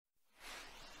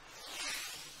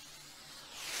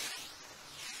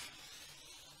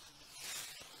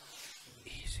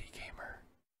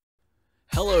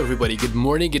Hello everybody, good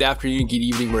morning, good afternoon, good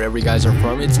evening, wherever you guys are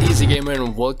from. It's EZGAMER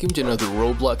and welcome to another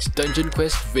Roblox Dungeon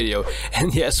Quest video.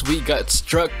 And yes, we got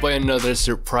struck by another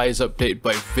surprise update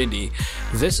by Vinny.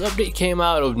 This update came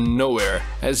out of nowhere.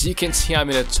 As you can see,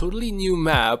 I'm in a totally new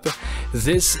map.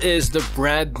 This is the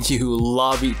brand new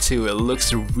Lobby 2. It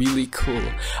looks really cool.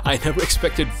 I never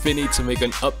expected Vinny to make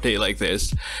an update like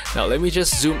this. Now let me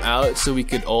just zoom out so we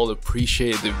could all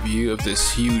appreciate the view of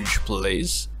this huge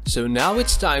place. So now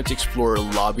it's time to explore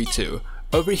Lobby 2.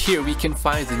 Over here we can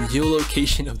find the new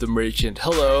location of the merchant.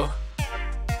 Hello!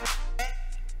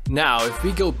 Now if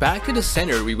we go back to the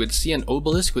center, we would see an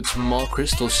obelisk with small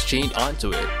crystals chained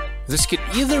onto it. This could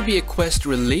either be a quest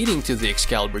relating to the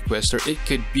Excalibur quest, or it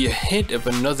could be a hint of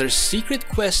another secret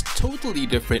quest totally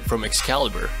different from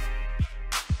Excalibur.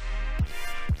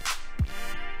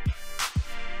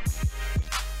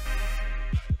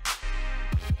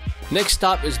 Next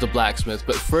stop is the blacksmith,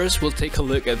 but first we'll take a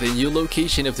look at the new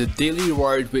location of the daily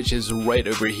reward, which is right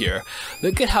over here.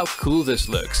 Look at how cool this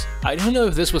looks. I don't know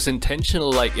if this was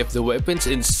intentional, like if the weapons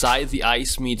inside the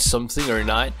ice mean something or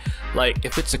not, like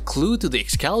if it's a clue to the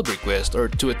Excalibur quest or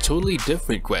to a totally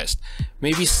different quest.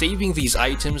 Maybe saving these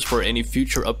items for any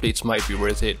future updates might be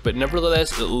worth it, but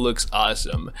nevertheless it looks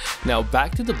awesome. Now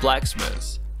back to the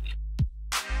blacksmith.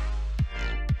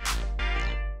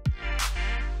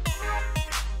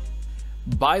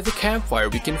 By the campfire,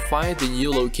 we can find the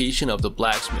new location of the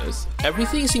blacksmith.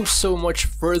 Everything seems so much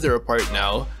further apart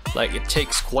now, like it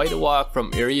takes quite a walk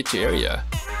from area to area.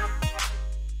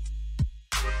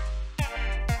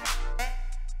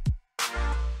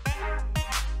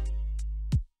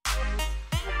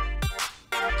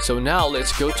 So now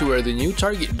let's go to where the new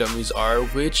target dummies are,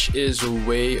 which is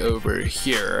way over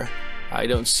here. I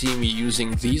don't see me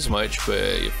using these much, but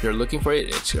if you're looking for it,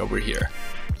 it's over here.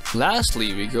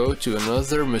 Lastly, we go to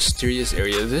another mysterious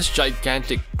area, this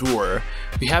gigantic door.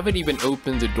 We haven't even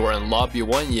opened the door in Lobby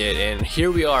 1 yet, and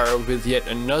here we are with yet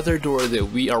another door that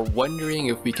we are wondering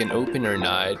if we can open or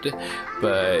not.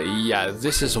 But yeah,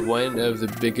 this is one of the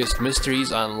biggest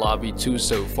mysteries on Lobby 2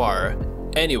 so far.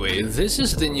 Anyway, this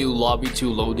is the new Lobby 2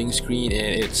 loading screen,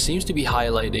 and it seems to be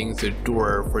highlighting the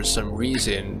door for some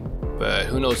reason, but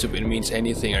who knows if it means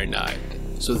anything or not.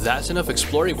 So that's enough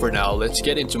exploring for now, let's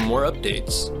get into more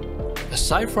updates.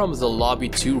 Aside from the Lobby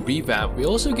 2 revamp, we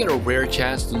also get a rare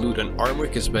chance to loot an armor,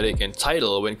 cosmetic, and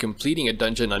title when completing a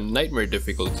dungeon on nightmare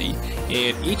difficulty,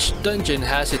 and each dungeon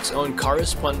has its own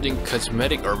corresponding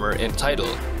cosmetic armor and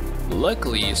title.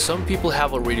 Luckily, some people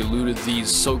have already looted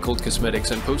these so-called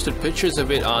cosmetics and posted pictures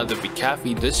of it on the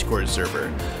Cafe Discord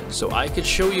server, so I could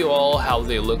show you all how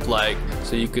they look like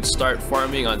so you could start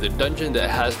farming on the dungeon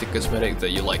that has the cosmetic that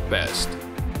you like best.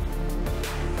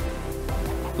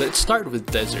 Let's start with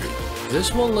Desert.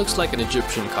 This one looks like an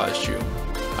Egyptian costume.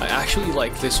 I actually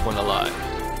like this one a lot.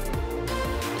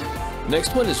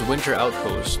 Next one is Winter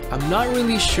Outpost. I'm not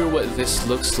really sure what this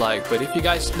looks like, but if you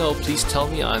guys know, please tell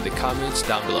me on the comments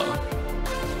down below.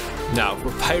 Now for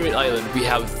Pirate Island, we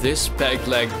have this peg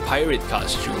leg pirate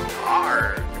costume.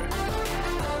 Arrgh!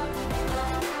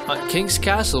 On King's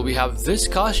Castle, we have this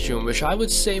costume, which I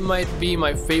would say might be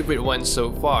my favorite one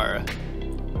so far.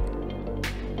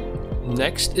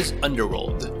 Next is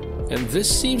Underworld, and this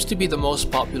seems to be the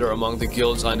most popular among the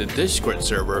guilds on the Discord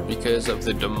server because of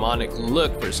the demonic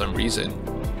look for some reason.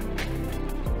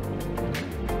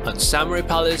 On Samurai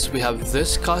Palace, we have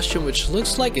this costume which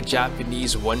looks like a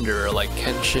Japanese wanderer like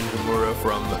Kenshin Himura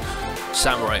from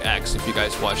Samurai X. If you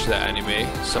guys watch that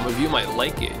anime, some of you might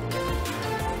like it.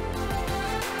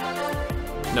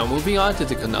 Now moving on to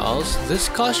the canals, this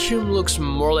costume looks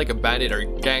more like a bandit or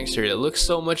gangster. It looks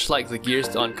so much like the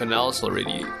gears on canals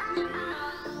already.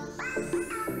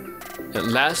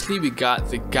 And lastly, we got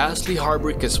the Ghastly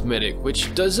Harbor cosmetic,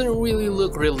 which doesn't really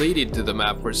look related to the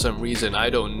map for some reason, I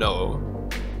don't know.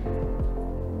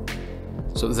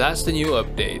 So that's the new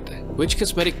update. Which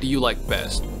cosmetic do you like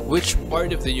best? Which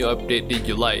part of the new update did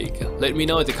you like? Let me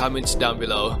know in the comments down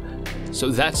below. So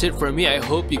that's it for me. I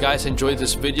hope you guys enjoyed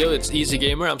this video. It's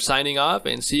EZGAMER. I'm signing off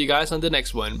and see you guys on the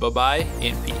next one. Bye bye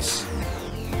and peace.